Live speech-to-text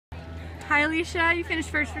Hi Alicia, you finished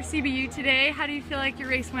first for CBU today. How do you feel like your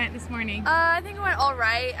race went this morning? I think it went all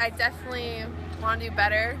right. I definitely want to do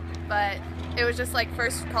better, but it was just like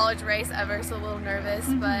first college race ever, so a little nervous,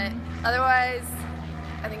 but otherwise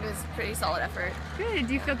I think it was a pretty solid effort. Good.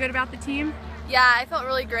 Do you feel good about the team? Yeah, I felt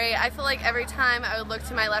really great. I feel like every time I would look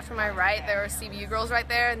to my left or my right, there were CBU girls right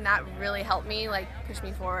there, and that really helped me, like, push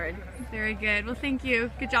me forward. Very good. Well, thank you.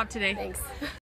 Good job today. Thanks.